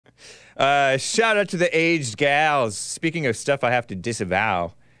Shout out to the aged gals. Speaking of stuff I have to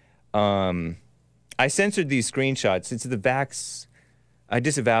disavow, I censored these screenshots. It's the vax. I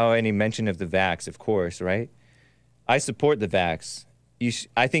disavow any mention of the vax, of course, right? I support the vax.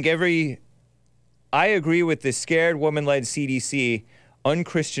 I think I agree with the scared woman-led CDC,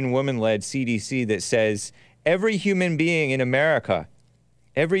 unchristian woman-led CDC that says every human being in America,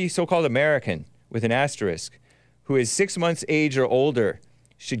 every so-called American with an asterisk, who is 6 months age or older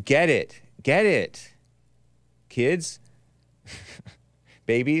should get it. Get it. Kids.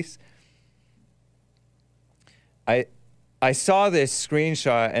 Babies. I saw this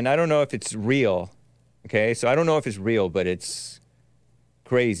screenshot, and I don't know if it's real. Okay, so I don't know if it's real, but it's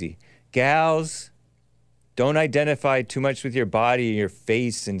crazy. Gals, don't identify too much with your body and your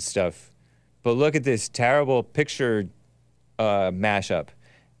face and stuff. But look at this terrible picture mashup.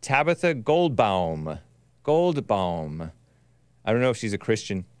 Tabitha Goldbaum. Goldbaum. I don't know if she's a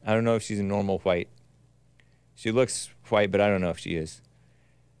Christian. I don't know if she's a normal white. She looks white, but I don't know if she is.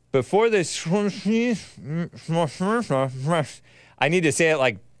 Before this, I need to say it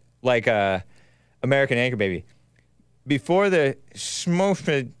like American Anchor Baby. Before the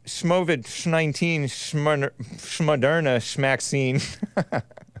Schmovid 19 Schmoderna Schmaxine.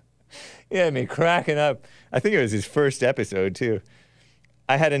 He had me cracking up. I think it was his first episode, too.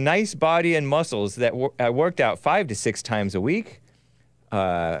 I had a nice body and muscles that I worked out 5 to 6 times a week.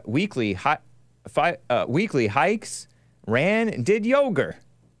 Weekly hikes, ran, and did yoga.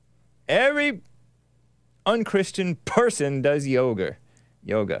 Every unchristian person does yoga.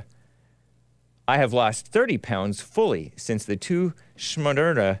 I have lost 30 pounds fully since the 2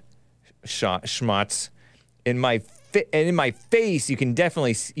 Schmoderna schmots. In my face, you can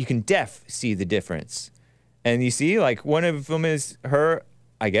see the difference. And you see, like, one of them is her,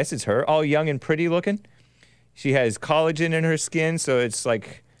 I guess it's her, all young and pretty looking. She has collagen in her skin, so it's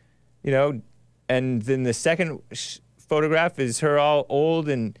like, you know, and then the second photograph is her all old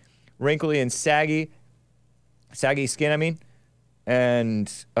and wrinkly and saggy skin, I mean,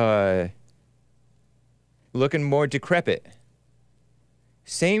 and looking more decrepit.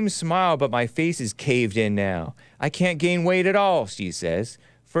 Same smile, but my face is caved in now. I can't gain weight at all, she says.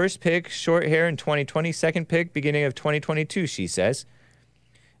 First pic, short hair in 2020. Second pic, beginning of 2022, she says.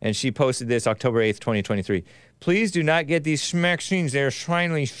 And she posted this October 8th, 2023. Please do not get these Schmaxines. They're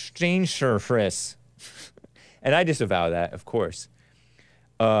shrinely dangerous. And I disavow that, of course.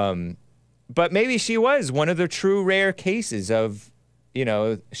 But maybe she was one of the true rare cases of, you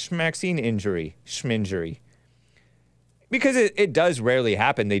know, Schmaxine injury, schminjury. Because it does rarely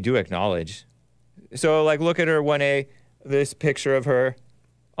happen, they do acknowledge. So, like, look at her 1A, this picture of her,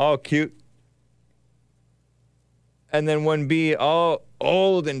 all cute. And then 1B, all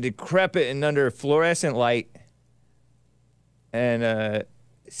old and decrepit and under fluorescent light. And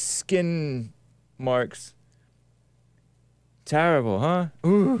skin marks. Terrible, huh?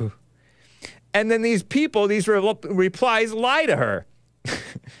 Ooh. And then these people, these replies lie to her.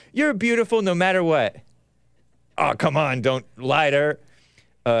 You're beautiful no matter what. Oh, come on, don't lie to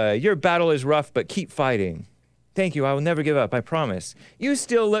her. Your battle is rough, but keep fighting. Thank you, I will never give up, I promise. You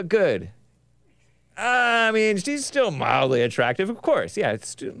still look good. I mean, she's still mildly attractive, of course. Yeah, it's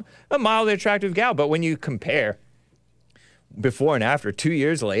still a mildly attractive gal, but when you compare before and after, 2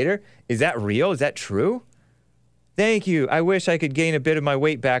 years later, is that real? Is that true? Thank you. I wish I could gain a bit of my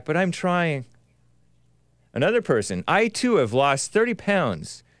weight back, but I'm trying. Another person, I too have lost 30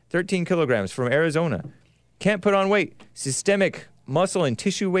 pounds, 13 kilograms from Arizona. Can't put on weight. Systemic muscle and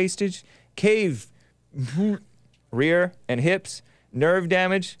tissue wastage, cave, rear and hips, nerve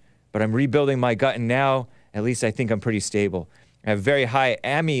damage, but I'm rebuilding my gut and now, at least I think I'm pretty stable. I have very high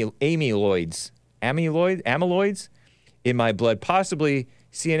amyloids in my blood, possibly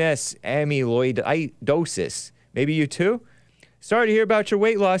CNS amyloidosis. Maybe you too? Sorry to hear about your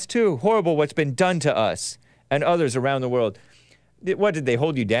weight loss too. Horrible what's been done to us and others around the world. What, did they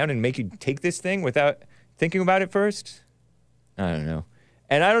hold you down and make you take this thing without thinking about it first? I don't know.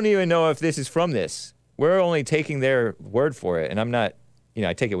 And I don't even know if this is from this. We're only taking their word for it, and I'm not, you know,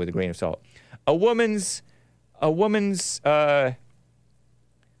 I take it with a grain of salt. A woman's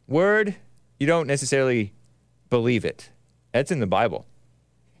word, you don't necessarily believe it. That's in the Bible.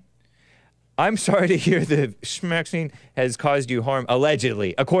 I'm sorry to hear the Schmaxine has caused you harm,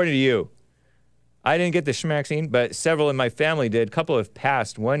 allegedly, according to you. I didn't get the Schmaxine, but several in my family did. A couple have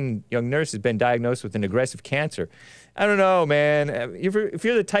passed. One young nurse has been diagnosed with an aggressive cancer. I don't know, man. If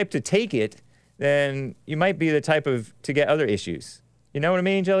you're the type to take it, then you might be the type to get other issues. You know what I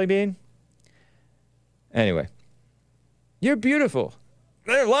mean, Jelly Bean? Anyway. You're beautiful.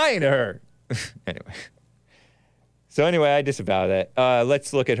 They're lying to her. Anyway. So anyway, I disavow that.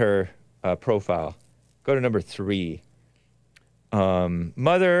 Let's look at her profile. Go to number 3.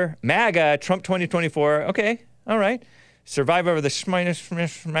 Mother, MAGA, Trump 2024. Okay, all right. Survivor of the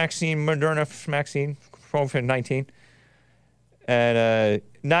Schmaxine, Moderna Schmaxine, COVID-19. And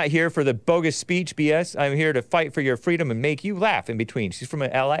not here for the bogus speech BS. I'm here to fight for your freedom and make you laugh in between. She's from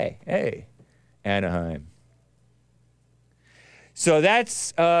LA. Hey, Anaheim. So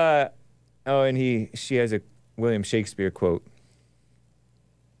that's, oh, and she has a William Shakespeare quote.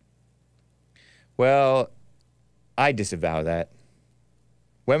 Well, I disavow that.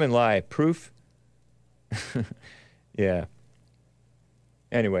 Women lie. Proof? Yeah.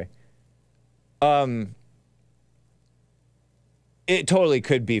 Anyway. It totally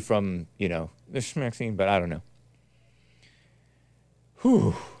could be from, you know, the Schmaxine, but I don't know.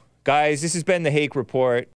 Whew. Guys, this has been the Hake Report.